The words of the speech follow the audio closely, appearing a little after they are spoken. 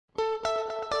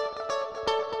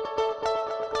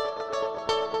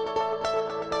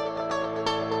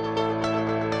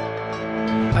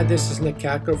Hi, this is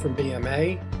Katko from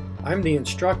BMA. I'm the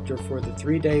instructor for the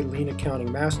 3-day Lean Accounting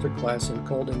Masterclass in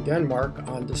Kolding, Denmark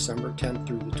on December 10th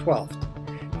through the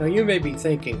 12th. Now you may be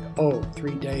thinking, oh,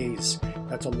 3 days,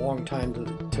 that's a long time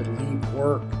to leave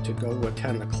work to go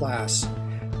attend the class.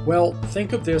 Well,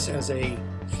 think of this as a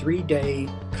 3-day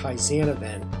Kaizen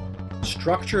event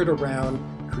structured around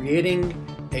creating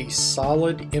a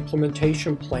solid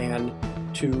implementation plan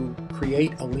to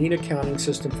create a lean accounting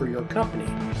system for your company,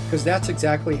 because that's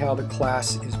exactly how the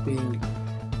class is being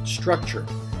structured.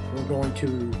 We're going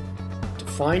to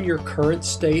define your current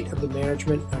state of the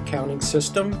management accounting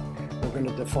system. We're going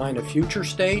to define a future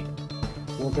state.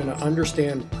 We're going to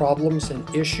understand problems and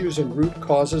issues and root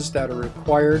causes that are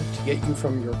required to get you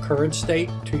from your current state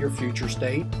to your future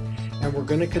state. And we're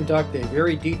going to conduct a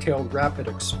very detailed rapid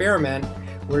experiment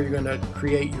where you're going to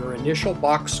create your initial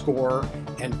box score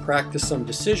and practice some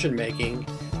decision making.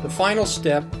 The final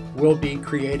step will be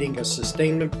creating a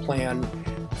sustainment plan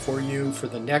for you for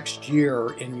the next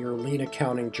year in your lean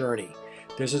accounting journey.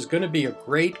 This is going to be a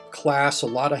great class, a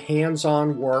lot of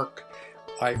hands-on work.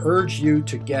 I urge you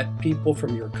to get people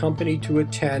from your company to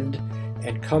attend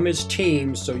and come as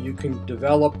teams so you can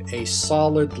develop a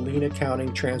solid lean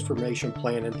accounting transformation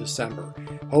plan in December.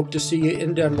 Hope to see you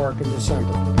in Denmark in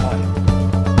December. Bye.